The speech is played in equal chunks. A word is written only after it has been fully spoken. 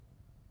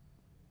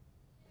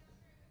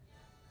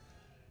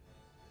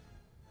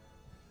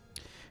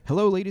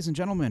Hello, ladies and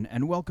gentlemen,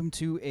 and welcome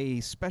to a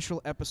special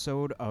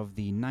episode of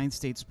the Ninth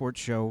State Sports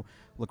Show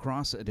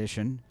Lacrosse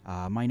Edition.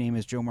 My name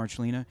is Joe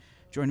Marcellina.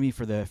 Joining me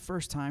for the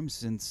first time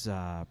since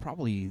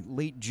probably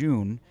late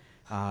June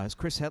is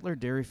Chris Hetler,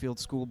 Dairyfield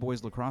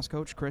Schoolboys lacrosse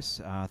coach.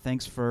 Chris,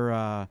 thanks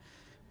for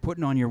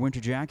putting on your winter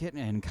jacket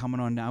and coming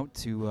on out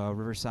to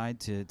Riverside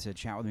to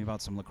chat with me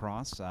about some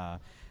lacrosse.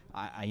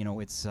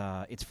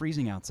 It's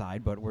freezing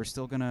outside, but we're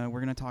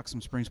gonna talk some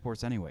spring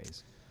sports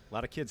anyways. A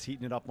lot of kids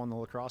heating it up on the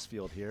lacrosse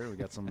field here. We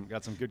got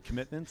some good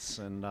commitments,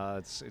 and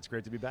it's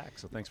great to be back.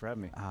 So thanks for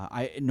having me.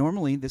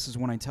 Normally this is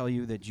when I tell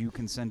you that you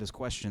can send us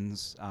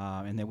questions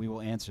and that we will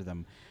answer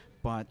them,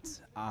 but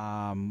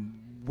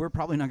we're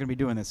probably not going to be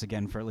doing this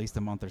again for at least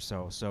a month or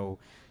so. So,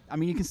 I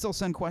mean, you can still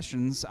send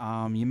questions.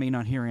 You may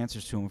not hear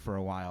answers to them for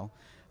a while.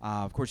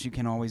 Of course, you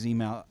can always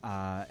email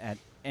at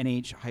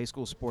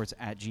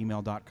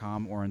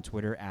nhhighschoolsports@gmail.com or on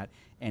Twitter at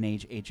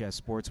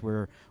NHHSsports.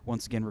 We're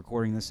once again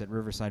recording this at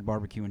Riverside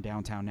Barbecue in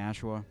downtown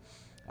Nashua.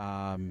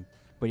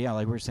 But yeah,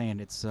 like we were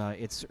saying,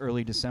 it's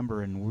early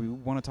December, and we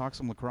want to talk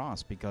some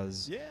lacrosse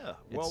because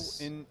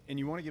and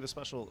you want to give a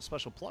special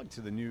plug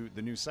to the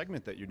new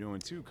segment that you're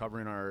doing too,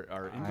 covering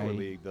our indoor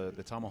league,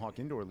 the Tomahawk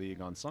Indoor League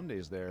on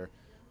Sundays there.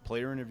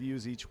 Player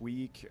interviews each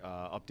week,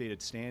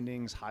 updated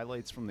standings,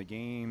 highlights from the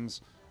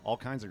games, all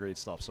kinds of great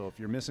stuff. So if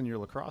you're missing your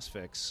lacrosse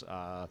fix,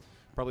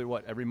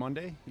 probably every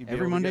Monday?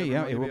 Every Monday,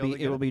 yeah. It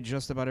will be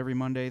just about every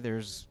Monday.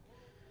 There's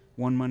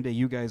one Monday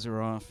you guys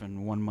are off,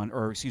 and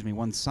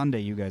one Sunday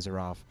you guys are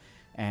off,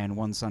 and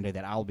one Sunday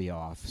that I'll be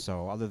off.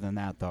 So other than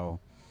that, though.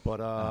 But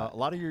a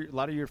lot of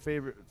your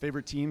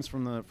favorite teams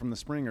from the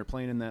spring are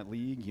playing in that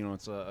league. You know,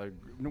 it's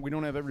we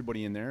don't have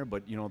everybody in there,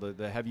 but you know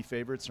the heavy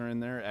favorites are in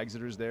there.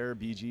 Exeter's there,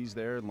 BG's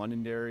there,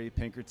 Londonderry,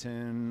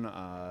 Pinkerton.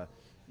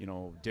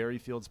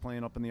 Dairyfield's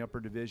playing up in the upper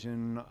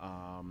division.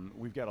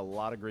 We've got a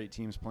lot of great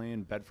teams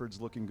playing. Bedford's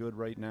looking good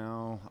right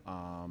now.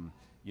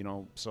 Any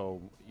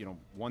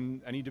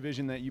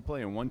division that you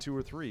play in, 1, 2,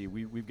 or 3,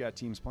 we've got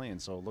teams playing.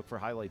 So look for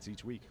highlights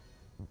each week.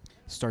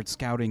 Start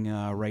scouting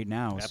right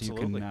now,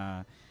 Absolutely.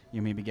 So you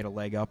can maybe get a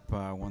leg up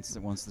once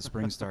the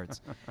spring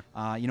starts.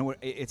 You know what?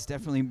 It's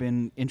definitely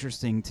been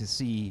interesting to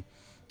see.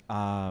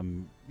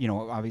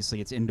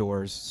 Obviously it's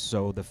indoors,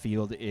 so the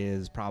field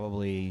is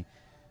probably,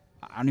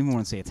 I don't even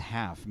want to say it's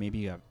half,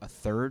 maybe a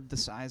third the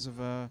size of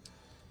a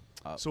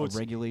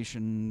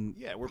regulation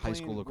high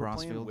school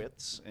lacrosse field.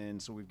 Widths,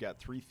 and so we've got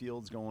 3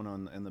 fields going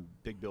on in the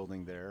big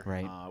building there,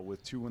 right.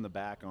 With 2 in the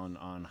back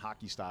on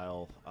hockey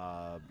style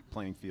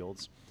playing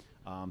fields.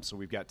 So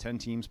we've got 10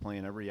 teams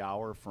playing every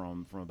hour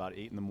from about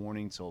 8 in the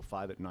morning till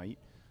 5 at night.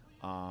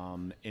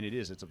 And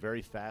it's a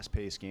very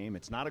fast-paced game.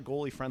 It's not a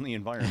goalie-friendly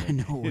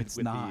environment. No, it's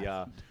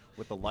not.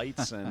 With the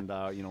lights and,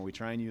 we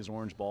try and use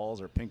orange balls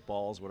or pink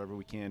balls, whatever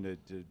we can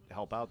to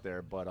help out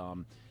there. But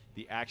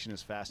the action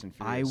is fast and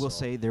furious. I will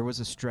say there was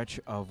a stretch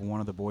of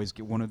one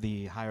of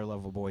the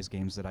higher-level boys'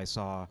 games that I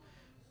saw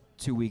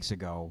 2 weeks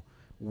ago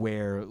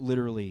where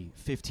literally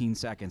 15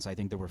 seconds, I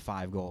think there were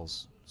 5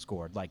 goals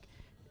scored. Like,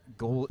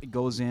 goal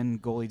goes in,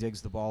 goalie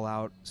digs the ball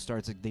out,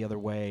 starts it the other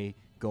way,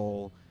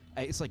 goal.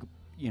 It's like,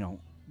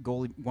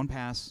 goalie, one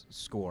pass,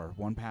 score.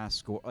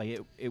 Like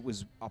it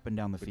was up and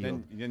down the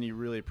field. Then you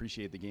really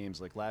appreciate the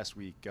games. Like last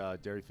week,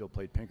 Dairyfield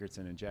played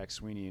Pinkerton, and Jack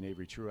Sweeney and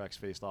Avery Truex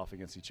faced off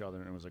against each other,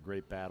 and it was a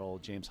great battle.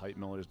 James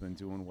Heitmiller's been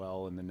doing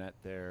well in the net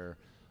there.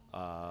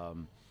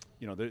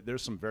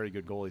 There's some very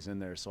good goalies in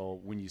there.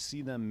 So when you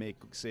see them make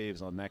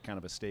saves on that kind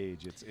of a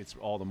stage, it's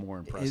all the more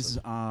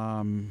impressive.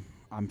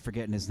 I'm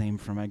forgetting his name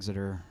from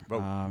Exeter.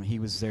 He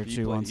was there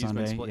too on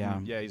Sunday. He's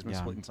been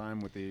splitting time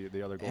with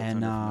the other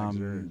goaltender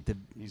from Exeter.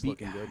 He's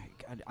looking good.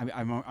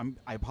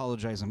 I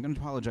apologize. I'm going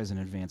to apologize in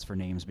advance for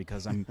names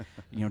because I'm,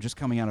 just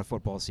coming out of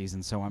football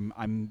season, so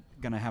I'm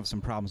going to have some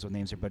problems with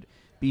names here. But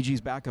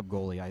BG's backup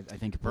goalie, I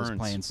think, was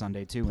playing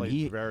Sunday too.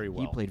 Played very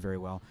well. He played very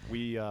well.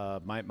 We,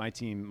 my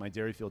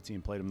Dairyfield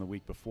team played him the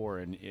week before,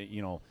 and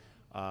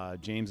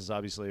James is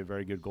obviously a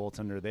very good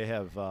goaltender. They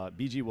have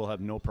BG will have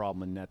no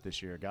problem in net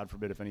this year. God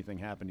forbid if anything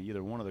happened to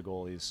either one of the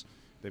goalies.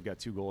 They've got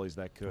 2 goalies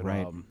that could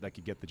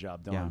get the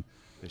job done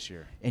this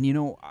year. And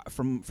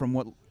from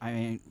what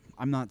I'm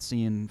not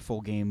seeing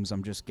full games.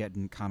 I'm just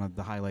getting kind of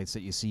the highlights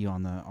that you see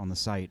on the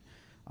site.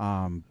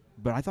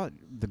 But I thought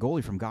the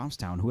goalie from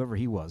Goffstown, whoever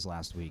he was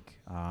last week,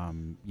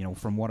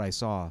 from what I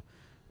saw.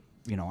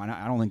 And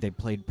I don't think they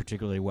played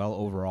particularly well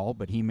overall,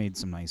 but he made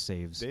some nice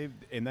saves.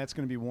 And that's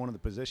going to be one of the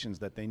positions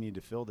that they need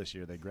to fill this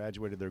year. They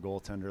graduated their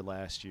goaltender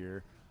last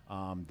year.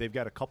 They've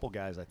got a couple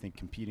guys, I think,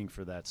 competing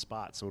for that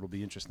spot, so it'll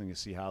be interesting to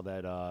see how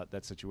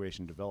that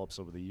situation develops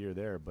over the year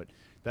there. But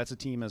that's a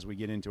team, as we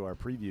get into our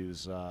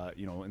previews,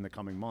 in the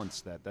coming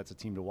months, that's a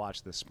team to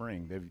watch this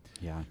spring.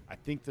 I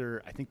think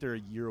they're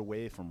a year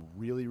away from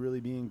really, really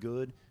being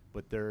good.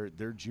 But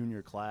their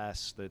junior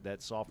class,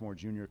 that sophomore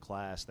junior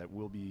class that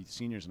will be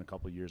seniors in a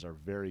couple of years, are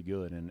very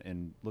good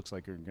and looks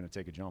like they're going to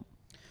take a jump.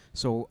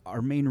 So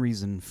our main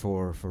reason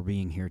for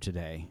being here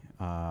today,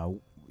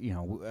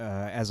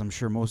 as I'm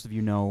sure most of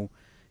you know,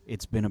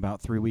 it's been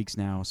about 3 weeks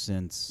now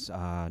since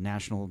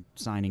National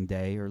Signing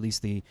Day, or at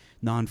least the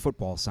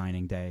non-football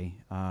signing day.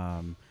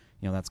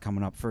 That's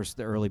coming up first,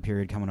 the early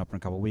period coming up in a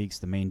couple weeks,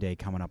 the main day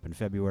coming up in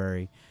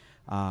February.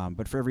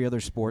 But for every other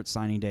sport,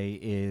 signing day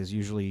is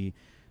usually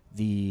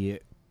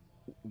the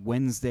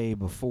Wednesday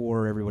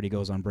before everybody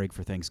goes on break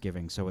for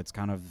Thanksgiving. So it's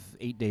kind of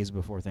 8 days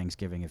before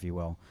Thanksgiving, if you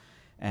will.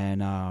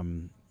 And,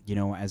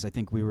 as I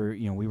think we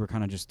were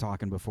kind of just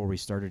talking before we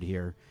started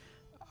here,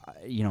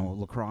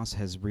 lacrosse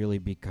has really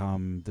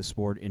become the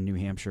sport in New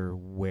Hampshire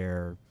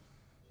where,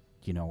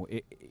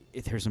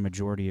 if there's a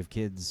majority of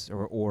kids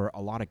or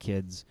a lot of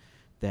kids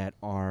that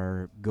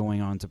are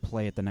going on to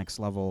play at the next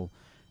level,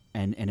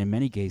 and in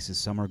many cases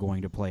some are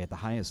going to play at the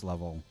highest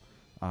level.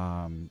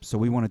 So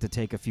we wanted to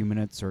take a few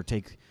minutes or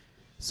take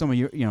some of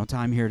your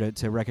time here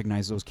to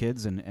recognize those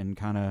kids and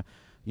kind of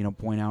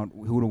point out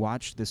who to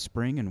watch this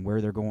spring and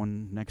where they're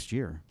going next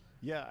year.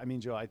 Yeah, I mean,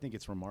 Joe, I think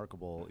it's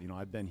remarkable.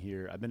 I've been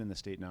in the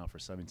state now for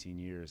 17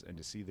 years, and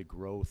to see the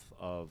growth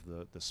of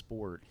the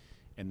sport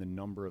and the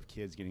number of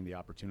kids getting the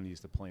opportunities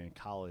to play in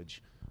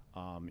college.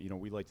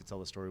 We like to tell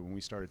the story. When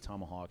we started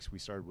Tomahawks, we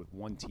started with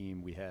one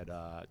team. We had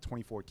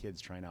 24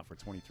 kids trying out for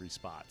 23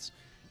 spots.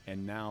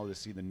 And now to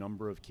see the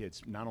number of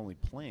kids not only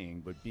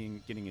playing, but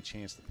getting a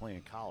chance to play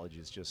in college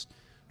is just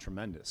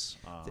tremendous.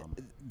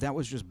 That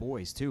was just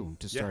boys, too,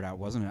 to start out,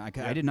 wasn't it?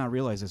 I did not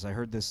realize this. I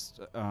heard this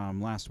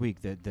last week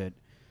that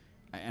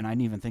and I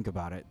didn't even think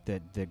about it,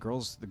 that the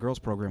girls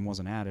program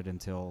wasn't added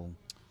until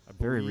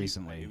very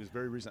recently. It was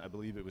very recent. I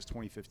believe it was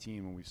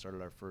 2015 when we started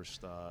our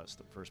first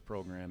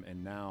program,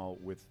 and now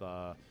with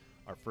our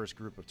first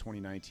group of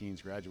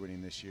 2019s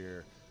graduating this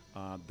year,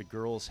 the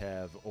girls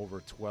have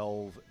over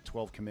 12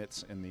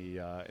 commits in the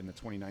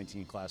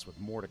 2019 class, with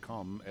more to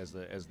come as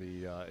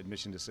the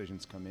admission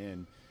decisions come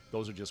in.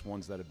 Those are just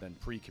ones that have been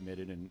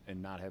pre-committed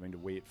and not having to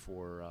wait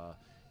for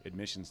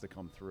admissions to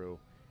come through.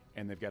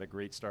 And they've got a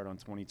great start on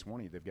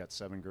 2020. They've got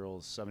 7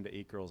 to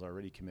 8 girls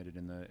already committed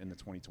in the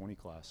 2020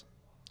 class.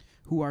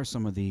 Who are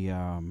some of the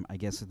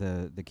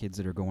the kids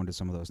that are going to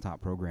some of those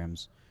top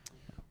programs?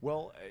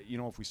 Well,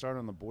 if we start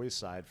on the boys'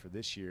 side for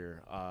this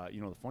year,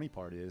 the funny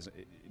part is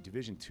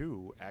Division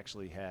II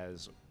actually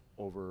has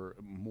over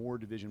more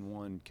Division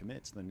I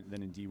commits than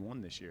in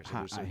D1 this year. So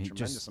there's a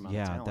tremendous amount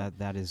of talent. Yeah,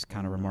 that is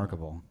kind of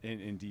remarkable.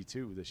 In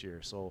D2 this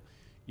year. So,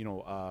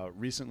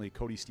 recently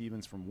Cody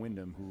Stevens from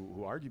Wyndham,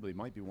 who arguably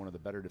might be one of the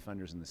better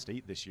defenders in the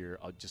state this year,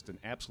 just an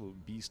absolute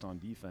beast on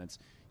defense.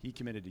 He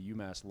committed to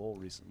UMass Lowell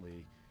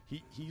recently.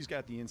 He's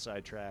got the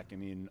inside track. I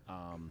mean,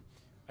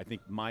 I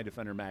think my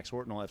defender, Max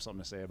Horton, will have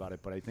something to say about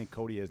it, but I think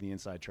Cody has the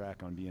inside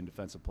track on being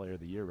Defensive Player of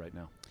the Year right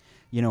now.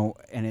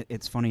 And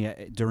it's funny,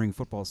 during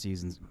football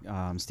seasons,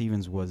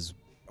 Stevens was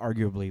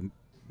arguably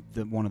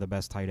one of the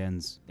best tight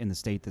ends in the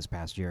state this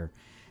past year.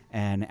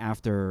 And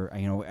after,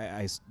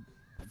 I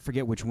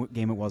forget which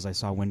game it was I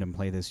saw Wyndham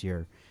play this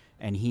year,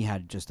 and he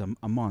had just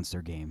a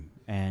monster game.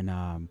 And,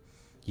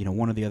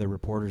 one of the other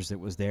reporters that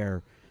was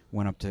there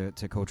went up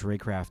to Coach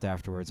Raycraft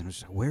afterwards and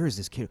was like, where is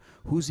this kid?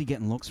 Who's he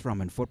getting looks from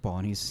in football?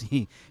 And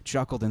he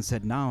chuckled and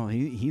said, no,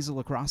 he's a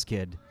lacrosse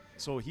kid.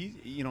 So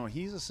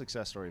he's a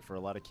success story for a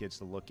lot of kids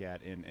to look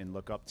at and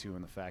look up to,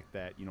 in the fact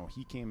that,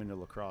 he came into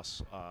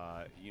lacrosse,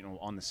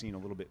 on the scene a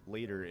little bit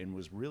later and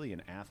was really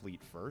an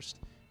athlete first,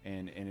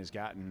 and has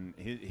gotten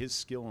his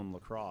skill in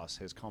lacrosse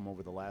has come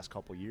over the last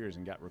couple of years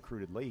and got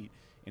recruited late.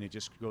 And it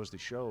just goes to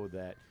show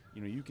that,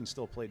 you can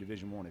still play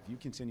Division I if you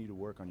continue to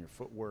work on your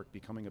footwork,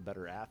 becoming a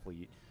better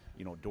athlete.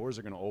 Doors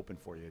are going to open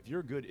for you. If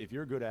you're a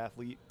good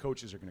athlete,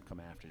 coaches are going to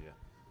come after you.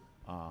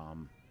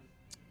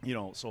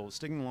 So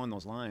sticking along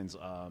those lines,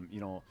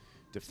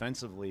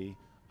 defensively,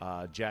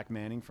 Jack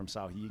Manning from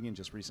Souhegan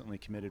just recently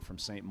committed from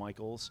St.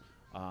 Michael's.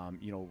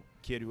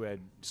 Kid who had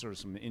sort of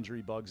some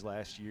injury bugs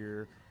last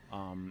year.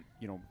 Going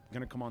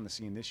to come on the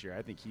scene this year.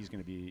 I think he's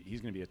going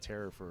to be a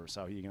terror for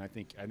Souhegan. I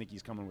think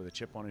he's coming with a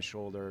chip on his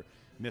shoulder.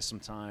 Missed some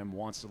time.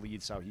 Wants to lead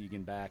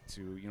Souhegan back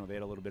to they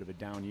had a little bit of a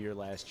down year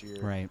last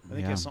year. Right. I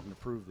think he has something to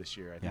prove this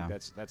year. I think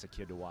that's a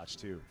kid to watch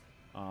too,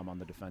 on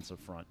the defensive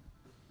front.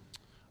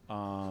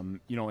 And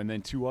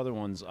then 2 other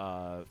ones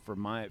for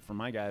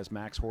my guys,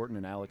 Max Horton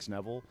and Alex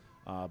Neville,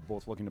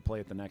 both looking to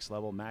play at the next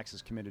level. Max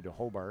is committed to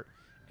Hobart.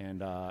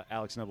 And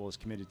Alex Neville is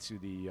committed to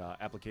the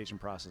application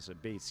process at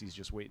Bates. He's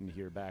just waiting to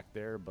hear back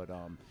there, but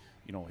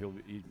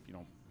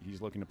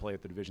he's looking to play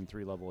at the Division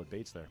III level at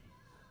Bates there.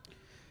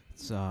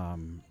 It's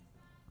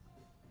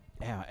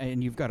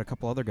and you've got a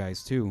couple other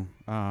guys too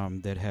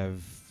that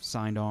have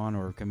signed on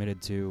or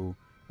committed to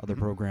other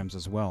programs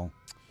as well.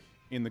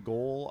 In the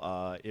goal,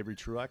 Avery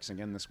Truex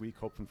again this week,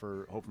 hoping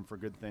for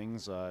good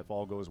things. If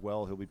all goes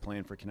well, he'll be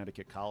playing for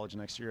Connecticut College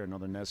next year,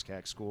 another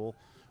NESCAC school.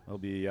 He'll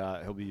be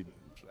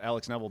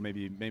Alex Neville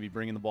maybe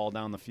bringing the ball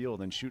down the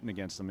field and shooting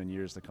against them in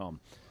years to come.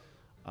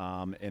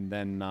 And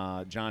then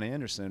John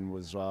Anderson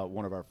was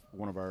one of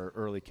our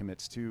early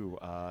commits too,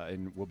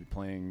 and will be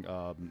playing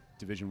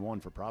Division I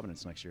for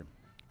Providence next year.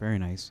 Very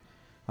nice.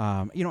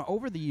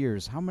 Over the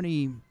years, how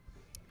many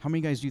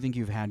guys do you think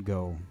you've had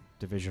go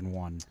Division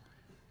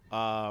I?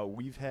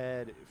 We've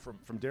had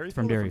from Derryfield.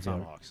 From or Derryfield. From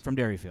Tomahawks? From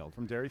Derryfield.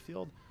 From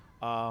Derryfield.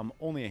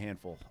 Only a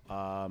handful.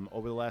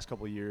 Over the last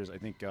couple of years, I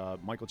think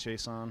Michael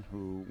Chason,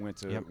 who went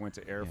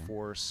to Air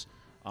Force.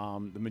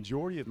 The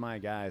majority of my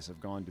guys have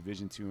gone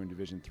Division II and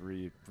Division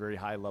III, very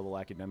high-level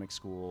academic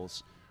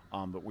schools.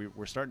 But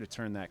we're starting to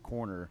turn that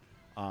corner.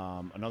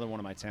 Another one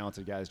of my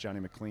talented guys, Johnny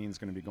McLean, is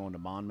going to be going to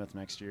Monmouth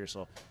next year.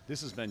 So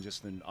this has been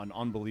just an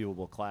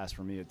unbelievable class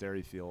for me at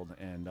Derryfield,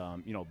 and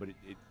but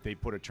they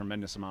put a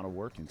tremendous amount of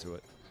work into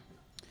it.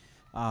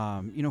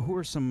 Who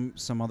are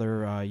some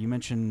other? You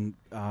mentioned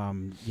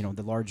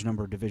the large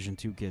number of Division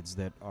II kids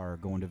that are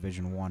going to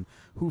Division I.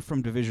 Who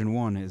from Division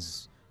I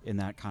is in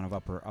that kind of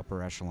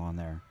upper echelon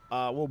there?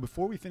 Well,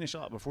 before we finish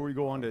up, before we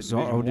go on to Division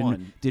I,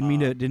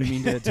 didn't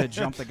mean to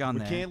jump the gun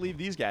we there. We can't leave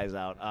these guys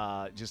out.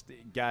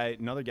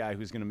 Another guy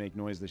who's going to make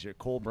noise this year,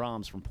 Cole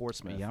Brahms from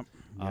Portsmouth. Yep.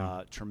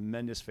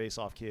 Tremendous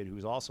face-off kid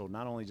who's also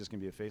not only just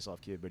going to be a face-off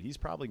kid, but he's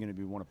probably going to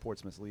be one of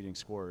Portsmouth's leading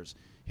scorers.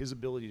 His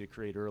ability to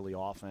create early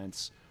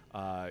offense,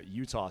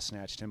 Utah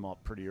snatched him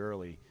up pretty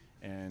early,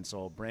 and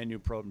so brand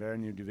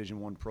new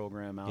Division I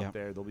program out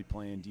there. They'll be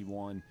playing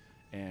D1.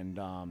 And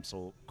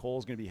so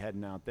Cole's going to be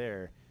heading out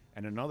there.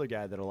 And another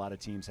guy that a lot of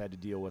teams had to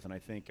deal with, and I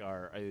think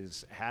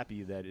is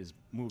happy that is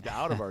moved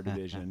out of our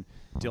division,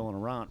 Dylan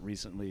Arant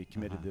recently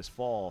committed this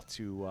fall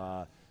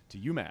to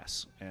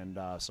UMass. And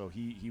so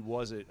he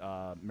was at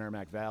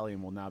Merrimack Valley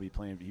and will now be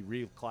playing. He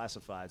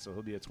reclassified, so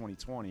he'll be at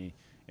 2020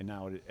 and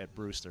now at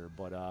Brewster.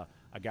 But a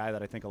guy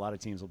that I think a lot of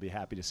teams will be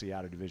happy to see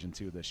out of Division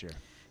II this year.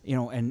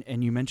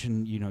 And you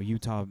mentioned,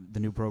 Utah,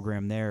 the new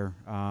program there,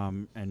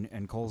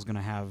 and Cole's going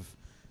to have,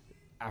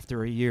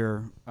 after a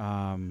year,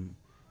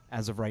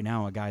 as of right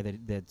now, a guy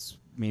that's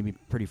maybe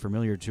pretty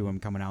familiar to him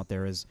coming out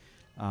there is,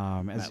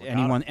 as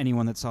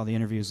anyone that saw the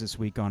interviews this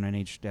week on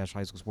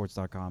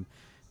nh-highschoolsports.com,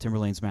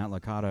 Timberlane's Matt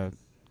Licata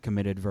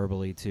committed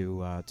verbally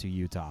to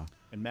Utah.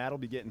 And Matt will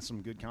be getting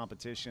some good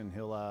competition.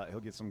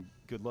 He'll get some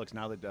good looks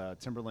now that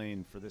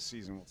Timberlane for this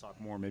season. We'll talk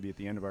more maybe at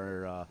the end of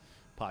our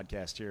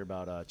podcast here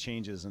about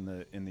changes in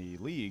the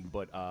league.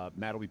 But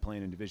Matt will be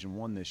playing in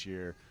Division I this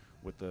year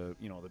with the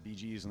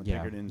BGs and the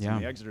Pinkertons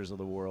and the Exeters of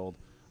the world.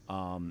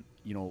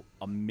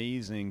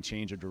 Amazing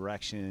change of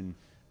direction,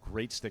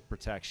 great stick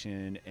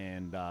protection,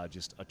 and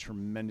just a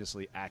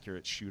tremendously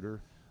accurate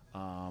shooter.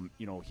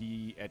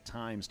 He at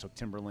times took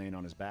Timberlane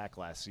on his back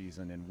last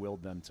season and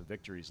willed them to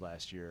victories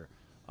last year.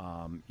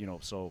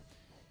 So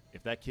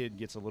if that kid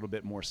gets a little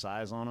bit more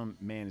size on him,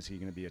 man, is he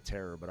going to be a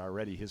terror. But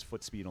already his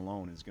foot speed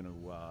alone is he's going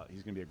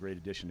to be a great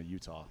addition to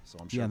Utah. So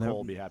I'm sure Cole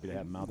will be happy to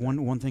have him out there.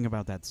 One thing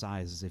about that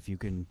size is if you've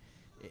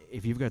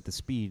got the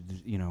speed,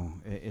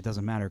 it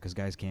doesn't matter because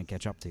guys can't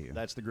catch up to you.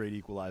 That's the great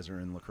equalizer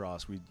in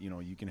lacrosse.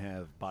 You can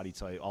have body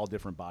type, all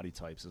different body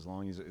types, as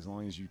long as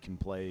you can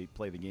play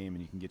the game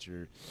and you can get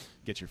your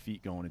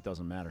feet going. It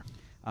doesn't matter.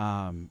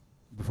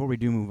 Before we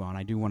do move on,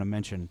 I do want to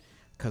mention,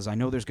 because I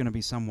know there's going to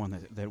be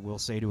someone that will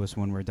say to us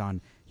when we're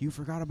done, "You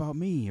forgot about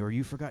me," or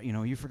 "You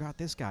forgot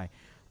this guy."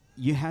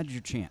 You had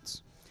your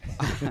chance.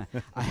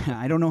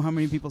 I don't know how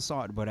many people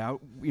saw it, but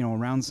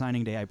around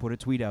signing day, I put a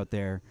tweet out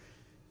there.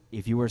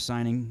 If you are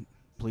signing,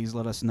 please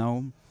let us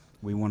know.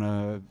 We want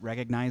to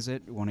recognize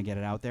it. We want to get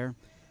it out there.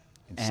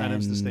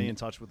 Incentives to stay in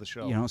touch with the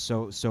show.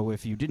 So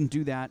if you didn't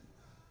do that,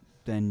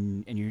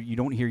 then and you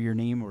don't hear your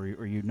name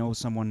or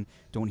someone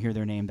don't hear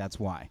their name, that's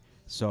why.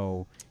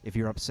 So if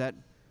you're upset,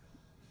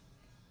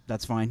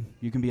 that's fine.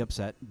 You can be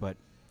upset,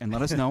 and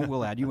let us know.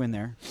 We'll add you in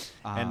there.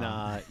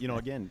 Final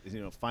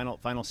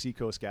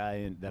Seacoast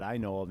guy that I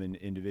know of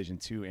in Division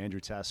II, Andrew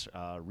Tess,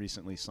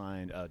 recently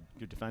signed a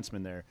good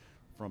defenseman there.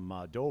 From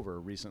Dover,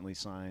 recently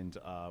signed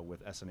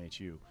with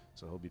SNHU,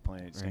 so he'll be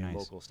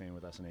staying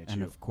with SNHU.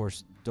 And of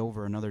course,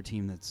 Dover, another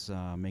team that's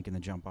making the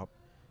jump up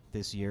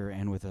this year,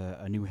 and with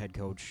a new head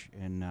coach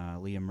in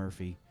Liam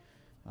Murphy.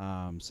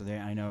 So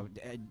I know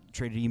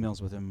traded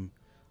emails with him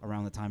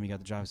around the time he got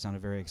the job.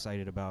 Sounded very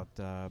excited about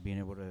being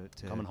able to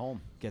coming home,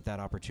 get that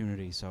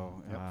opportunity. So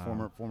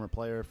former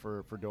player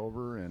for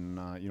Dover, and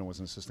was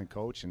an assistant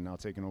coach, and now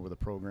taking over the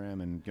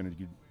program and going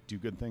to do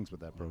good things with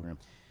that program.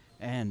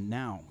 And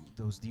now,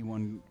 those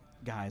D1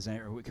 guys,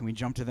 can we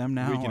jump to them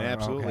now? We can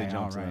absolutely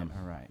jump to them.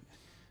 All right.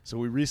 So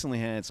we recently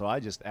had,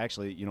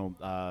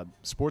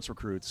 Sports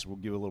Recruits, we'll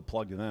give a little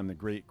plug to them, the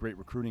great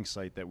recruiting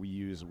site that we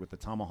use with the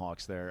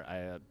Tomahawks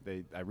there.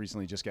 I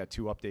recently just got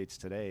 2 updates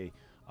today.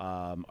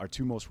 Our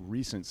 2 most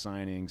recent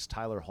signings,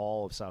 Tyler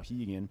Hall of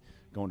Souhegan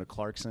going to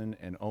Clarkson,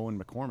 and Owen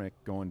McCormick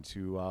going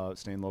to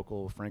staying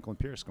local, Franklin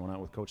Pierce going out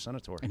with Coach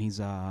Senator. And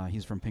he's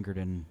from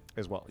Pinkerton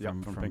as well.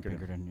 From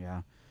Pinkerton,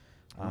 yeah.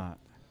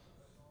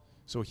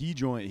 So he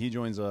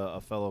joins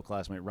a fellow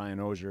classmate, Ryan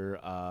Ozier,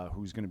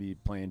 who's going to be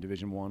playing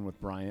Division I with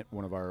Bryant,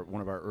 one of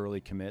our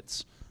early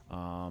commits.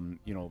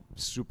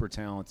 Super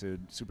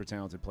talented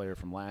player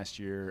from last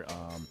year.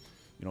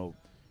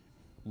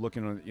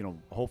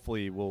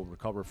 Hopefully we'll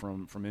recover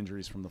from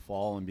injuries from the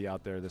fall and be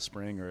out there this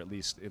spring, or at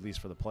least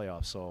for the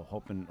playoffs. So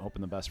hoping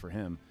the best for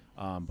him.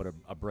 But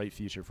a bright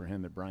future for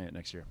him at Bryant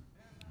next year.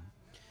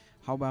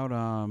 How about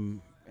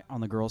on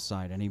the girls'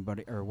 side?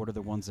 Anybody, or what are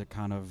the ones that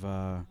kind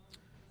of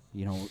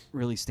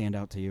really stand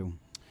out to you?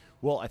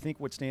 Well, I think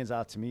what stands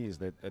out to me is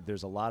that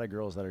there's a lot of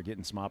girls that are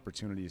getting some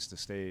opportunities to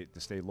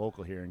stay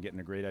local here and getting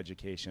a great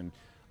education.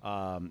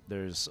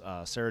 There's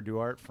Sarah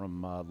Duart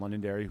from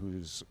Londonderry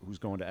who's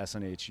going to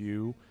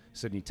SNHU.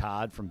 Sydney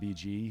Todd from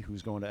BG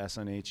who's going to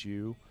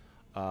SNHU.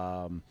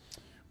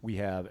 We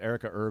have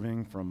Erica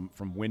Irving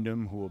from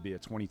Wyndham who will be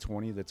at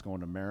 2020 that's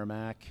going to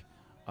Merrimack.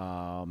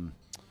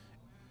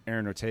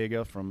 Erin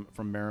Ortega from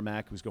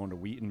Merrimack who's going to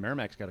Wheaton.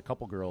 Merrimack's got a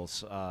couple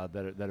girls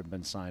that have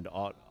been signed.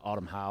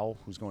 Autumn Howe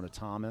who's going to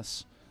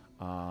Thomas.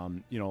 A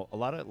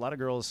lot of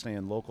girls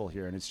staying local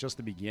here, and it's just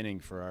the beginning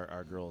for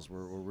our girls.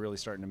 We're really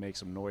starting to make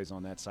some noise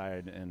on that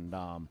side, and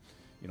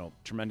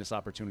tremendous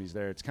opportunities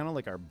there. It's kind of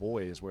like our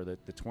boys, where the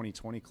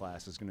 2020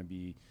 class is going to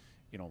be.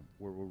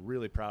 We're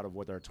really proud of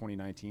what our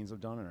 2019s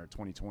have done, and our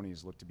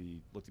 2020s look to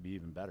be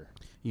even better.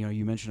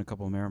 You mentioned a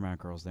couple of Merrimack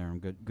girls there,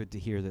 and good to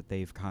hear that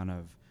they've kind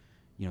of.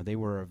 They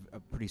were a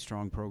pretty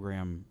strong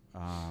program,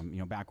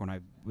 back when I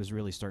was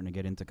really starting to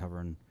get into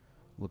covering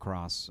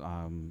lacrosse,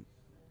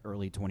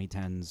 early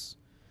 2010s,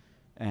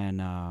 and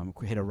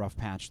hit a rough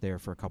patch there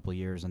for a couple of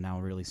years, and now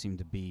really seem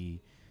to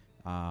be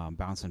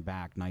bouncing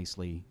back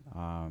nicely.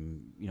 I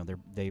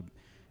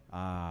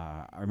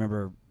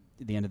remember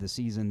at the end of the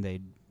season,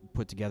 they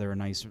put together a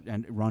nice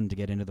run to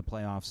get into the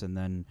playoffs, and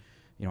then,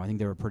 I think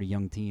they were a pretty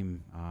young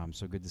team,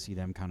 so good to see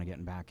them kind of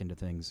getting back into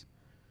things.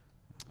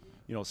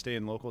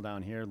 Staying local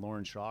down here,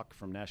 Lauren Schock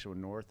from Nashua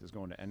North is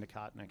going to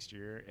Endicott next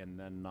year. And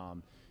then,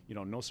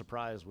 no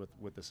surprise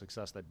with the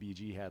success that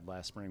BG had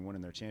last spring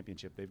winning their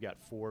championship. They've got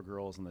 4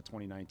 girls in the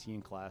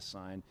 2019 class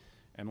signed: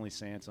 Emily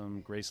Sansom,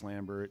 Grace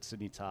Lambert,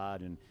 Sydney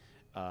Todd, and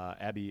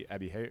Abby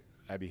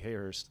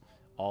Hayhurst,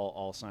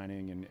 all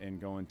signing and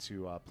going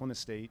to Plymouth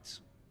State,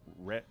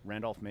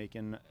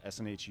 Randolph-Macon,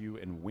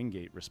 SNHU, and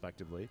Wingate,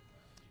 respectively.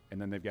 And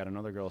then they've got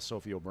another girl,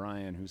 Sophie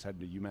O'Brien, who's headed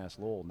to UMass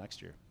Lowell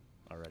next year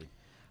already.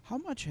 How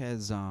much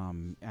has I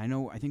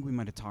think we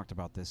might have talked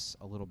about this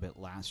a little bit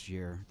last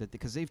year, that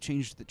because they've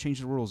changed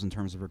the rules in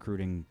terms of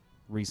recruiting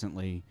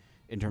recently,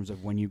 in terms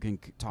of when you can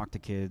talk to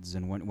kids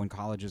and when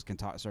colleges can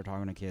start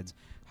talking to kids,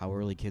 how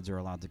early kids are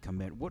allowed to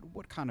commit.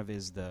 What kind of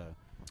is the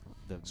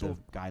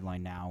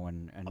guideline now?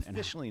 And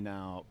officially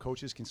now,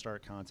 coaches can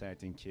start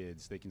contacting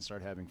kids. They can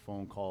start having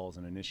phone calls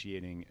and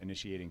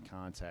initiating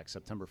contact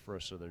September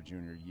 1st of their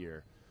junior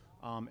year.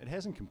 It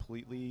hasn't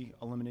completely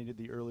eliminated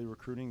the early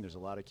recruiting. There's a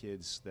lot of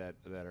kids that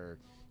are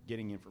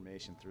getting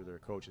information through their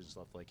coaches and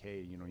stuff like,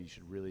 hey, you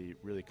should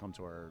really come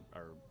to our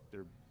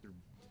they're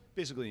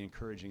basically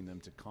encouraging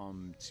them to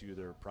come to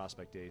their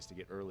prospect days to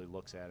get early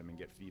looks at them and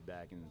get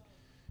feedback. And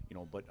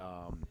but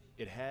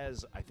it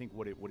has, I think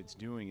what it's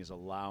doing is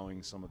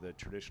allowing some of the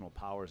traditional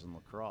powers in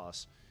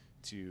lacrosse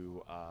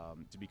to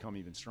become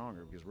even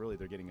stronger, because really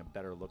they're getting a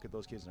better look at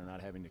those kids. They're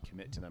not having to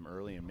commit to them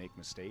early and make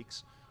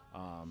mistakes.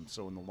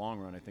 So in the long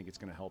run, I think it's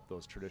going to help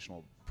those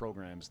traditional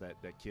programs that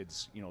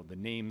kids, the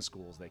name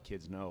schools that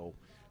kids know,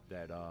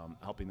 that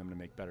helping them to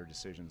make better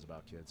decisions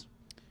about kids.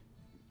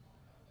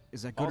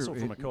 Is that good? Also,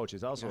 from a coach,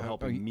 it's also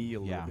helping me a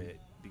little yeah. bit,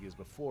 because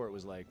before it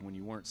was like when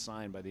you weren't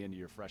signed by the end of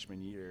your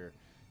freshman year,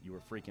 you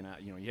were freaking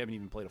out. You haven't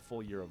even played a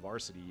full year of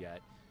varsity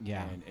yet.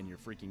 Yeah. And you're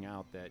freaking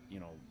out that,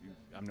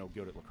 I'm no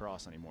good at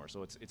lacrosse anymore.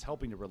 So it's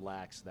helping to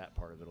relax that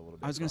part of it a little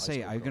bit. I was going to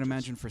say, I can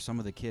imagine for some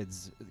of the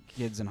kids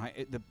in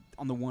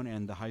on the one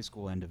end, the high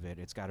school end of it,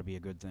 it's got to be a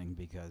good thing,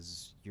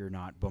 because you're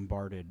not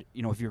bombarded.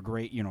 If you're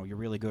great, you're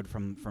really good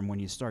from when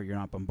you start, you're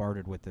not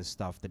bombarded with this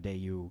stuff the day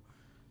you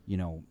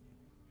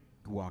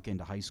walk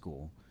into high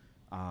school.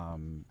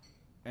 And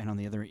on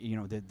the other,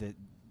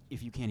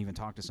 if you can't even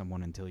talk to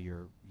someone until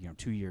you're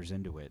 2 years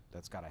into it,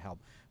 that's got to help.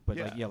 But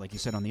like you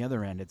said, on the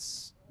other end,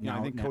 it's I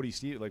think Cody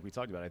Stevens, like we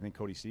talked about, I think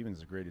Cody Stevens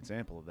is a great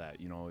example of that.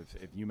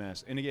 If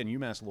UMass, and again,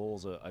 UMass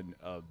Lowell's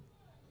a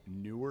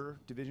newer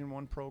Division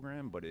I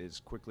program, but is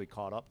quickly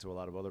caught up to a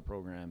lot of other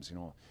programs.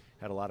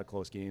 Had a lot of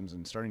close games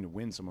and starting to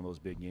win some of those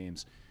big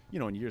games.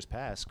 In years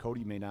past,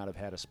 Cody may not have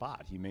had a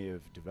spot. He may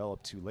have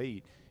developed too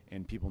late,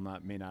 and people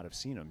may not have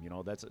seen him.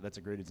 That's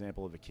a great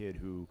example of a kid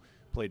who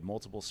played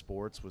multiple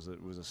sports, was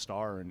a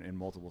star in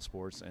multiple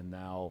sports, and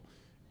now,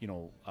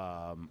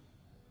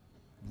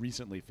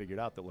 recently figured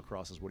out that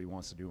lacrosse is what he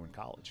wants to do in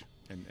college,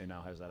 and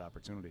now has that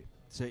opportunity.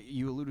 So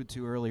you alluded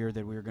to earlier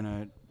that we were going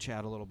to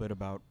chat a little bit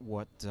about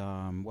what the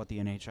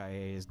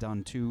NHIA has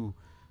done to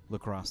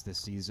lacrosse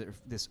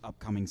this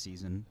upcoming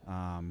season.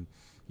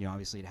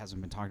 Obviously it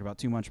hasn't been talked about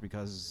too much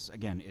because,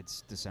 again,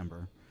 it's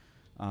December.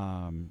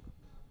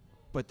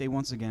 But they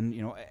once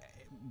again,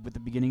 with the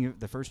beginning of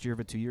the first year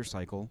of a 2-year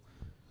cycle,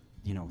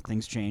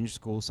 things change,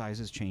 school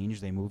sizes change,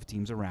 they move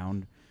teams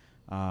around.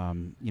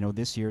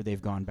 This year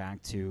they've gone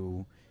back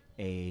to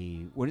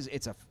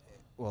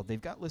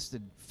they've got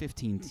listed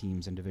 15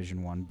 teams in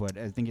Division I, but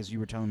I think, as you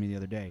were telling me the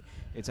other day,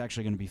 it's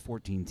actually going to be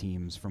 14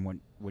 teams from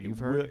what you've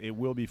heard. It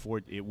will be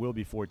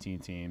 14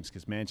 teams,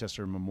 because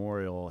Manchester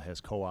Memorial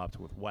has co-opted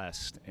with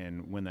West,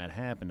 and when that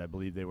happened, I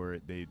believe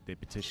they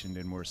petitioned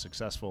and were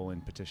successful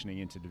in petitioning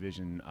into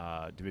Division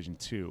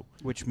II,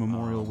 which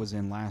Memorial was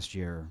in last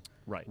year.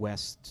 Right.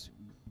 West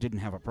didn't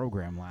have a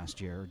program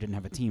last year, or didn't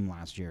have a team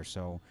last year.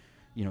 So,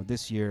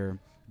 this year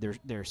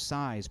their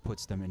size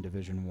puts them in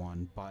Division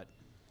I, but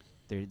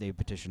they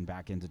petitioned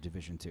back into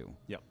Division II.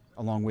 Yep.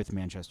 Along with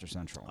Manchester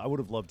Central. I would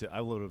have loved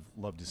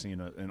to see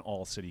an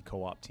all-city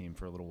co-op team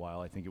for a little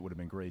while. I think it would have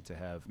been great to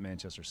have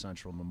Manchester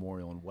Central,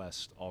 Memorial, and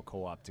West all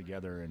co-op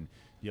together and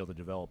be able to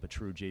develop a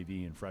true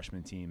JV and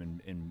freshman team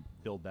and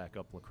build back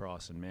up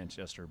lacrosse in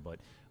Manchester. But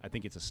I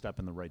think it's a step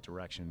in the right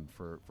direction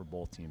for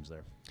both teams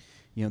there.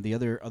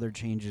 The other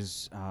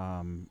changes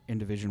in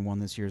Division I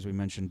this year, as we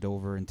mentioned,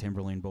 Dover and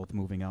Timberlane both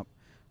moving up.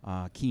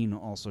 Keene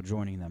also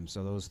joining them.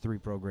 So those three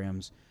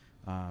programs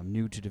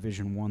new to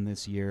Division I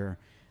this year.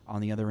 On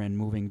the other end,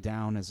 moving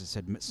down, as I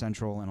said,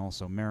 Central and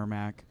also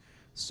Merrimack.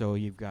 So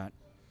you've got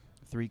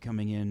 3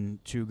 coming in,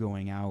 2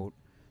 going out.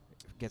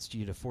 Gets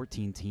you to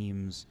 14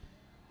 teams.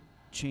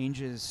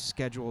 Changes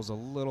schedules a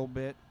little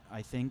bit,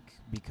 I think,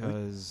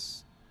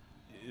 because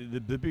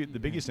the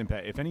biggest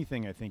impact, if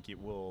anything, I think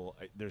it will.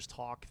 There's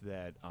talk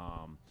that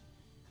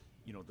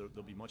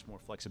there'll be much more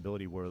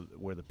flexibility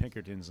where the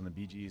Pinkertons and the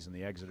BGs and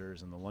the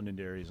Exeters and the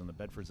Londonderrys and the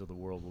Bedfords of the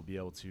world will be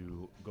able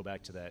to go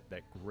back to that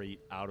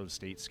great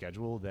out-of-state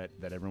schedule that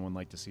everyone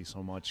liked to see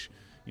so much,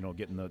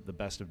 getting the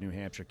best of New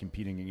Hampshire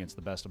competing against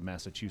the best of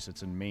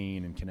Massachusetts and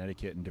Maine and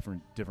Connecticut and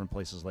different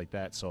places like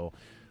that. So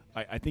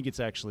I think it's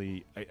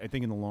actually, I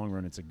think in the long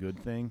run it's a good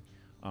thing.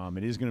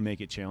 It is going to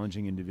make it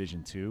challenging in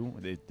Division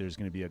II. There's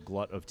going to be a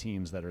glut of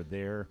teams that are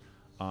there.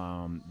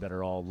 That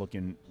are all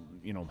looking,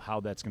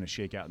 how that's going to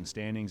shake out in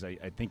standings.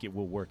 I think it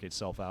will work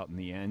itself out in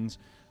the end.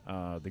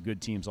 The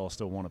good teams all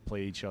still want to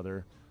play each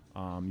other.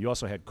 You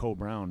also had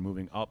Co-Brown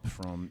moving up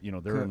from,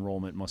 their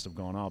enrollment must have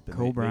gone up. And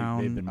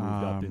Co-Brown, they've been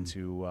moved up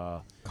into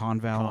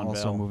Conval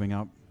also moving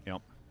up.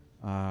 Yep.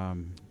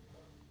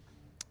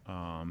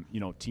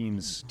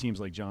 Teams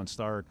like John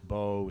Stark,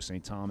 Bow,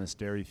 St. Thomas,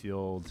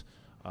 Derryfield,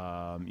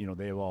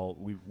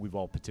 we've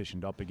all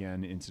petitioned up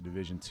again into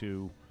Division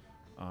II.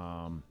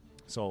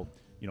 So,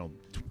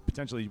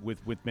 potentially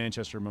with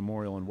Manchester,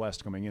 Memorial, and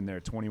West coming in there,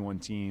 21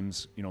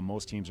 teams,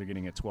 most teams are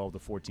getting a 12 to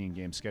 14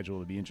 game schedule.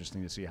 It'll be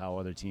interesting to see how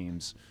other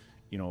teams,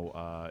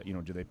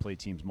 do they play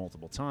teams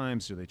multiple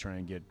times? Do they try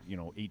and get,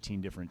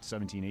 18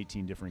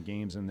 different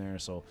games in there?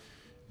 So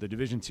the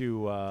Division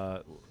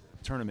II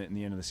tournament in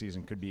the end of the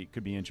season could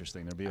be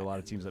interesting. There'll be a lot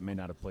of teams that may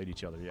not have played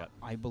each other yet.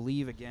 I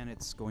believe, again,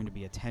 it's going to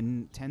be a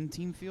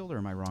 10-team field, or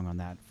am I wrong on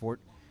that?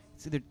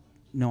 It's either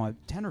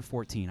 10 or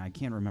 14. I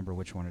can't remember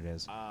which one it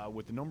is.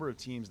 With the number of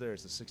teams there,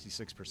 it's the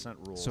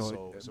 66% rule.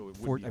 So it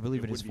would be, I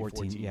believe it is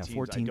 14. Yeah, teams.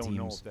 14 teams. I don't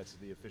know teams. if that's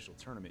the official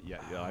tournament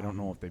yet. I don't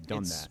know if they've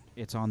done that.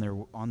 It's on the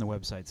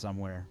website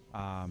somewhere.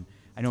 I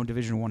know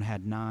Division I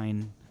had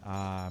 9,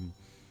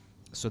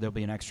 so there'll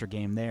be an extra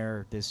game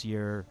there this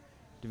year.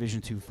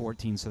 Division II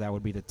 14, so that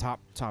would be the top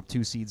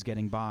 2 seeds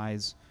getting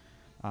buys.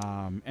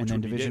 And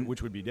then Division,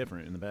 which would be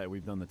different in the back.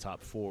 We've done the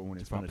top 4 when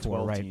it's been a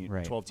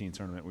 12-team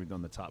tournament. We've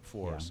done the top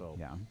 4.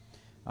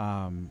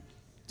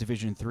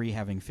 Division III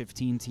having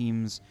 15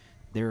 teams.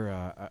 They're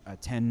a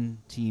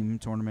 10-team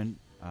tournament.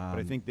 But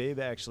I think they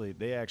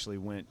actually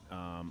went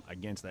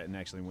against that and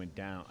actually went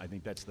down. I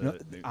think that's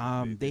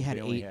they had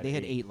 8. They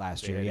had 8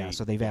 last year. Yeah,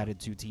 so they've added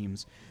 2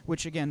 teams,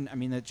 which again, I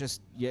mean,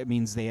 it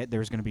means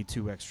there's going to be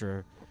 2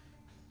 extra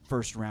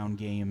first round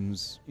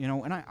games,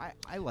 and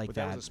I like but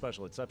that. That was a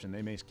special exception.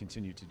 They may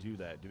continue to do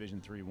that.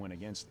 Division III went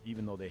against,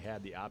 even though they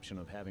had the option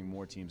of having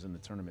more teams in the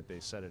tournament, they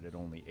set it at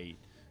only 8.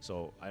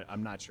 So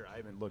I'm not sure. I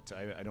haven't looked.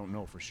 I don't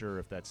know for sure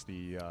if that's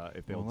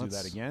if they'll do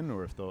that again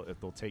or if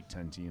they'll take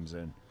 10 teams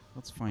in.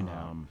 Let's find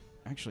out.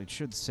 Actually, it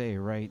should say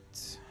right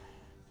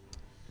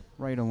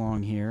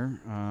along here.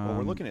 Well,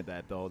 we're looking at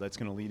that though. That's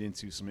going to lead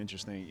into some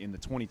interesting. In the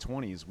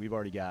 2020s, we've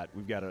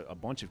got a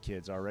bunch of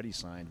kids already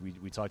signed.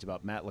 We talked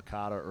about Matt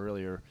Licata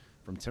earlier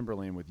from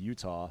Timberlane with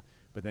Utah,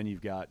 but then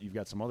you've got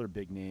some other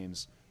big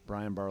names.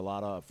 Brian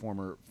Barlotta, a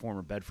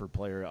former Bedford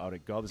player out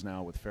at Govs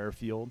now with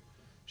Fairfield.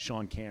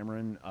 Sean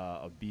Cameron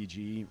of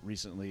BG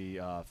recently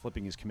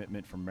flipping his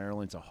commitment from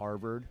Maryland to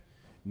Harvard.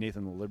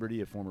 Nathan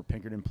Liberty, a former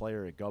Pinkerton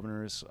player at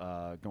Governors,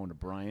 going to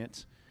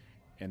Bryant.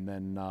 And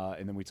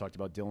then we talked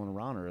about Dylan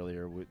Aron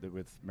earlier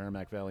with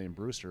Merrimack Valley and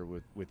Brewster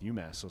with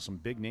UMass. So some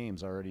big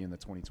names already in the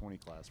 2020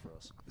 class for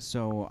us.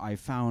 So I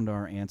found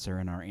our answer,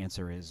 and our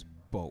answer is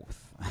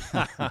both.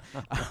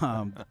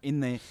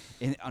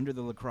 Under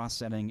the lacrosse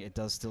setting, it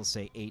does still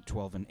say 8,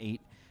 12, and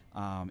 8.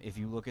 If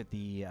you look at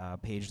the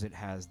page that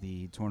has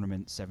the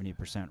tournament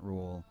 70%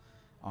 rule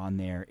on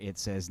there, it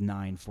says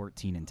 9,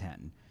 14, and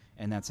 10.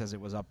 And that says it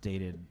was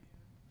updated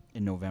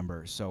in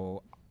November.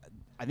 So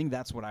I think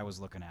that's what I was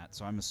looking at.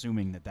 So I'm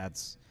assuming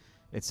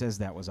it says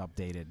that was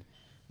updated.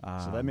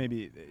 So that may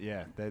be,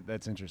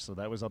 that's interesting. So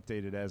that was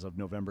updated as of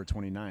November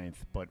 29th,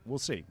 but we'll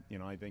see.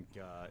 I think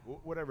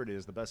whatever it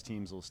is, the best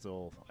teams will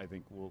still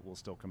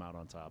come out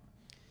on top.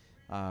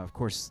 Of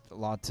course, a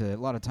lot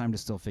of time to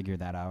still figure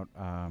that out.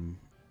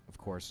 Of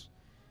course,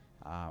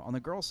 on the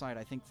girls' side,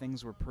 I think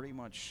things were pretty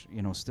much,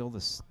 still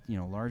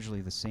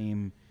largely the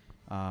same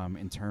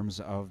in terms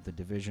of the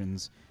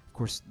divisions. Of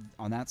course,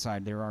 on that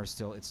side, it's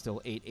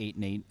still 8,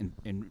 and 8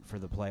 in for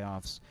the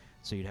playoffs.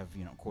 So you'd have,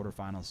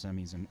 quarterfinals,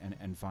 semis,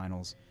 and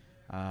finals.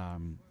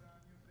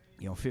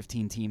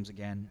 15 teams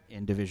again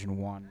in Division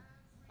 1.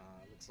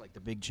 Looks like the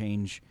big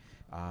change,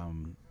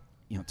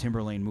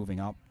 Timberlane moving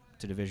up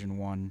to Division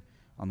 1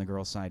 on the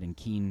girls' side and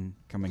Keene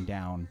coming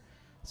down.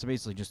 So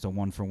basically just a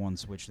 1-for-1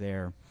 switch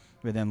there.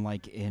 But then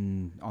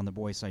on the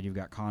boys' side, you've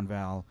got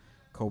Conval,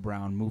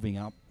 Co-Brown moving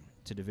up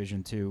to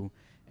Division 2.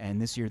 And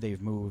this year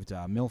they've moved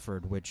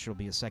Milford, which will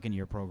be a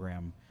second-year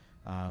program,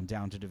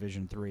 down to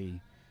Division 3,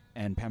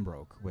 and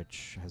Pembroke,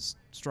 which has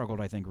struggled,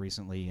 I think,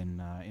 recently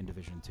in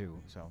Division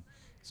 2. So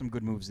some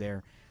good moves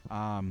there.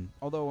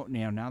 Although,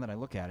 now that I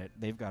look at it,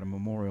 they've got a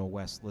Memorial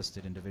West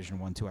listed in Division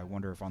 1, too. I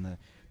wonder if on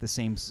the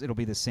same, it'll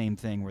be the same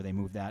thing where they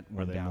move that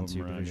one down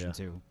to Division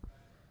 2.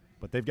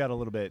 But they've got a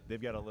little bit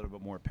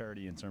more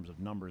parity in terms of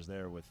numbers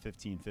there with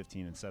 15,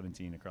 15, and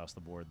 17 across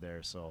the board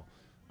there. So,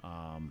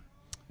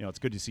 it's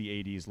good to see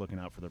ADs looking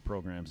out for their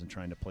programs and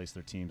trying to place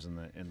their teams in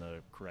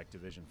the correct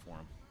division for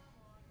them.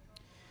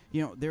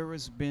 There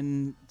has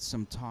been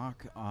some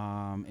talk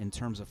in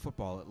terms of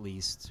football, at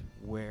least,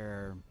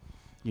 where,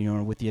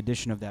 with the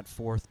addition of that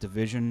fourth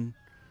division,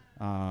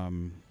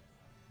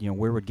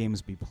 where would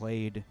games be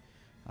played?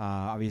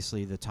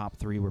 Obviously, the top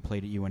 3 were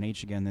played at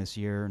UNH again this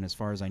year, and as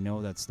far as I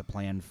know, that's the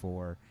plan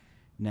for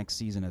next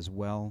season as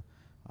well.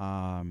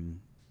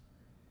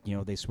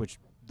 They switched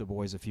the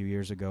boys a few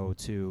years ago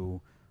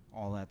to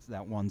all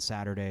that one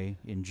Saturday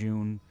in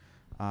June.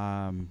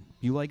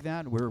 You like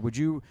that? Would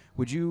you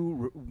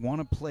want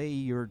to play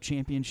your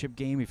championship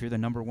game if you're the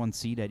number 1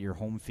 seed at your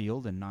home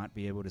field and not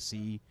be able to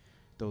see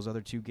those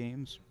other 2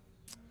 games?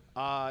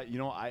 I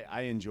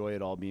enjoy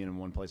it all being in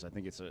one place. I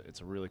think it's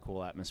a really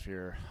cool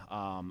atmosphere.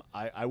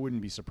 I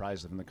wouldn't be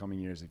surprised if in the coming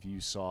years if you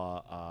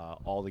saw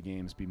all the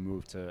games be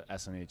moved to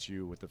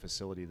SNHU with the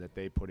facility that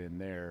they put in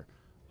there.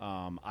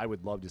 I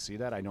would love to see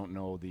that. I don't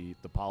know the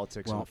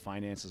politics or the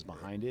finances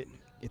behind it.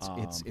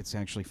 It's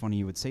actually funny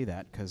you would say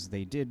that because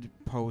they did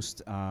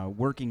post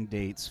working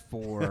dates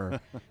for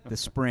the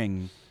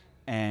spring,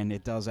 and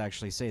it does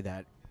actually say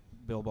that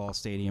Bilbao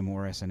Stadium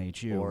or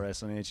SNHU for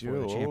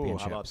the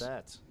championships. How about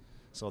that?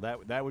 So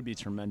that would be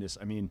tremendous.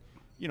 I mean,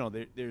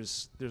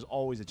 there's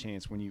always a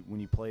chance when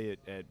you play it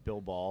at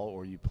Bilbao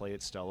or you play at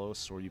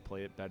Stellos or you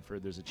play at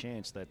Bedford. There's a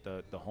chance that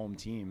the home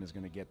team is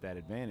going to get that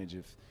advantage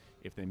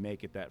if they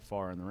make it that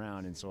far in the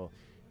round. And so,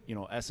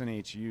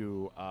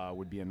 SNHU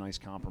would be a nice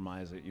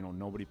compromise.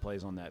 Nobody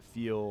plays on that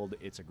field.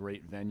 It's a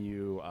great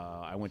venue.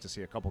 I went to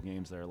see a couple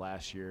games there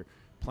last year.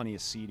 Plenty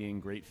of seating,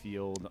 great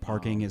field.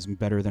 Parking is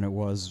better than it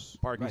was.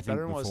 Parking's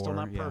better than it was. Still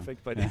not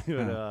perfect, but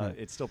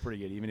it's still pretty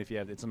good. Even if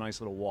it's a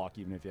nice little walk.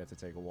 Even if you have to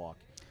take a walk.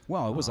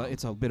 Well,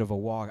 it's a bit of a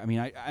walk. I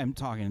mean, I'm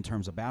talking in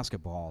terms of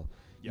basketball.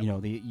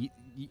 Yep.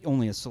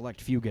 Only a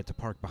select few get to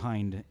park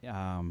behind.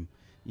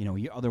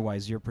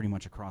 Otherwise you're pretty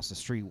much across the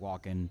street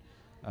walking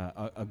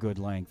a good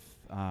length.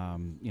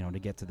 To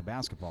get to the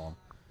basketball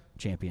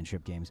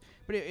championship games.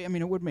 But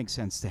it would make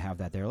sense to have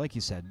that there. Like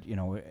you said,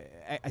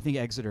 I think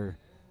Exeter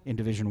in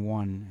Division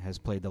 1 has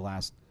played the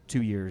last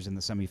 2 years in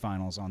the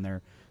semifinals on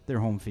their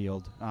home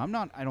field. I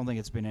don't think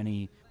it's been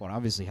any. Well,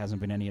 obviously hasn't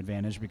been any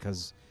advantage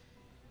because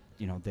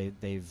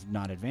they've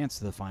not advanced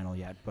to the final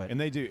yet. But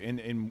they do,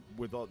 and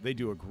they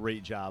do a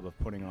great job of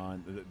putting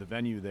on the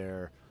venue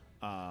there.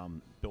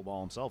 Bilbao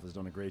himself has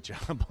done a great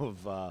job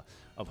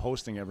of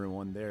hosting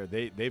everyone there.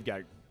 They've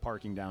got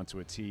parking down to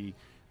a T.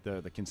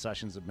 The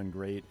concessions have been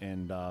great,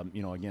 and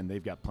again,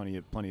 they've got plenty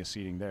of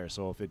seating there.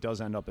 So if it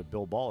does end up at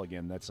Bilbao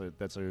again, that's a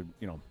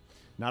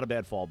not a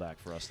bad fallback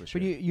for us this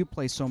year. But you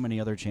play so many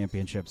other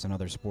championships in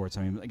other sports.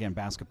 I mean, again,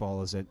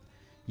 basketball is at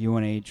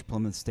UNH,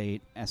 Plymouth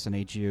State,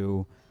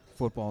 SNHU.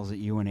 Football is at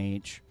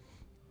UNH.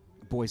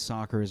 Boys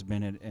soccer has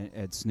been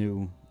at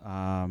SNU,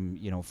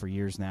 for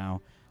years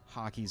now.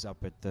 Hockey's up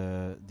at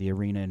the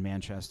arena in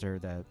Manchester.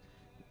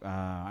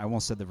 I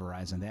almost said the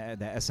Verizon,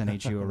 the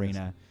SNHU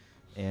arena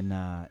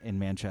in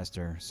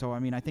Manchester. So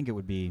I think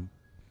it'd be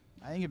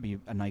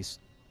a nice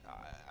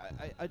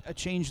a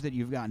change that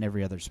you've got in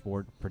every other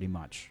sport, pretty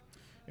much.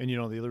 And the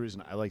other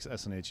reason I like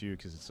SNHU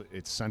because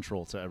it's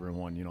central to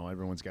everyone.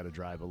 Everyone's got to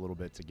drive a little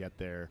bit to get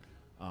there,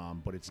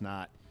 but it's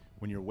not.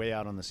 When you're way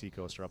out on the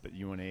seacoast or up at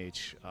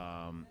UNH,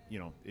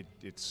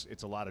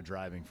 it's a lot of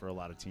driving for a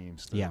lot of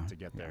teams to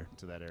get there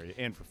to that area,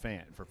 and for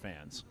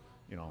fans.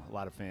 A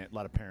lot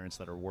of parents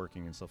that are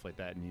working and stuff like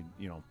that need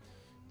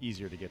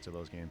easier to get to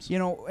those games.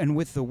 And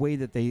with the way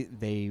that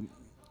they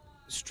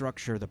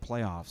structure the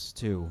playoffs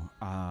too,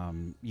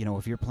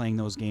 if you're playing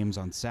those games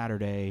on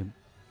Saturday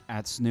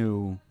at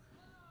SNU,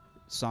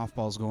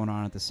 softball's going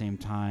on at the same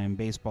time,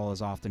 baseball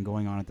is often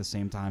going on at the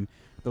same time.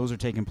 Those are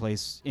taking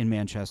place in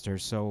Manchester,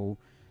 so.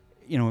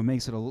 It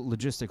makes it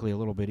logistically a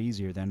little bit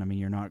easier then.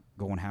 You're not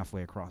going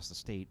halfway across the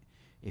state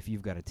if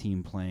you've got a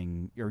team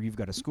playing, or you've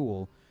got a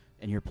school,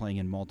 and you're playing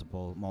in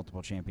multiple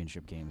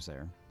championship games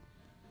there.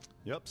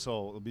 Yep,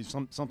 so it'll be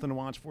something to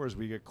watch for as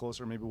we get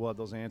closer. Maybe we'll have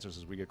those answers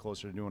as we get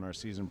closer to doing our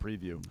season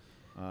preview.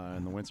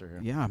 in the Windsor here.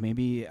 Yeah,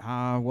 maybe.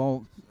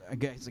 Well, I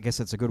guess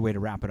that's a good way to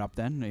wrap it up.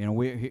 Then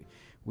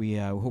we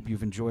hope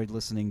you've enjoyed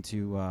listening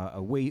to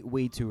a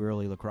way too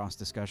early lacrosse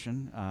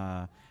discussion.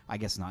 I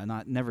guess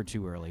not never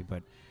too early,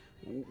 but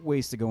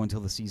ways to go until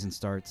the season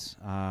starts.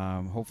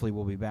 Hopefully,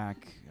 we'll be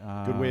back.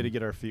 Good way to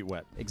get our feet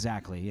wet.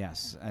 Exactly.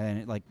 Yes,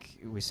 and like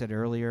we said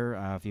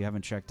earlier, if you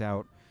haven't checked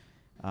out,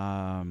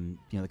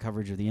 the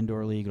coverage of the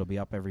indoor league, it'll be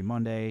up every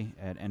Monday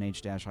at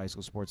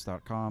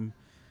nh-highschoolsports.com.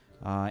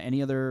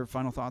 Any other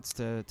final thoughts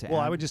to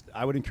Well, add?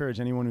 I would encourage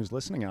anyone who's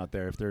listening out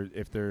there,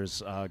 if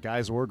there's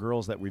guys or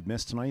girls that we've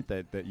missed tonight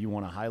that you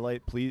want to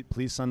highlight,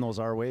 please send those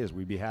our way.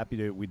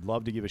 We'd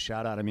love to give a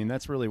shout out. I mean,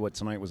 that's really what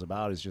tonight was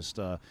about, is just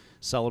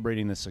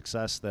celebrating the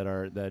success that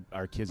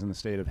our kids in the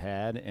state have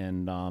had.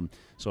 And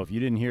so if you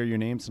didn't hear your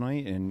name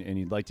tonight and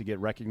you'd like to get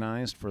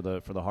recognized for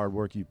the hard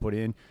work you put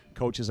in,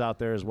 coaches out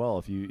there as well,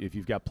 if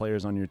you've got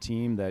players on your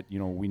team that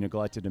we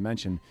neglected to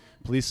mention,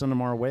 please send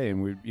them our way.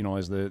 And we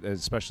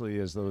especially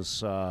as those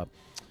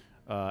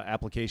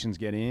applications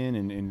get in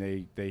and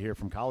they hear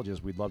from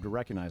colleges, we'd love to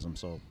recognize them.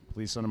 So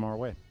please send them our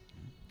way.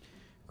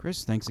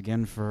 Chris, thanks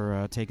again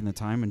for taking the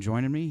time and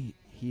joining me.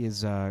 He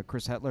is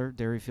Chris Hetler,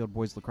 Dairyfield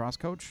Boys Lacrosse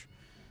coach.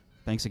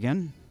 Thanks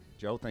again.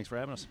 Joe, thanks for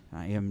having us.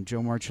 I am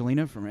Joe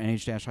Marcellina from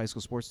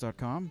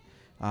nh-highschoolsports.com.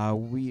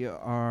 We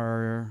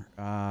are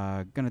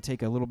going to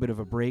take a little bit of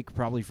a break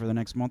probably for the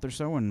next month or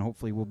so, and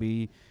hopefully we'll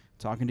be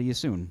talking to you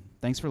soon.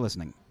 Thanks for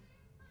listening.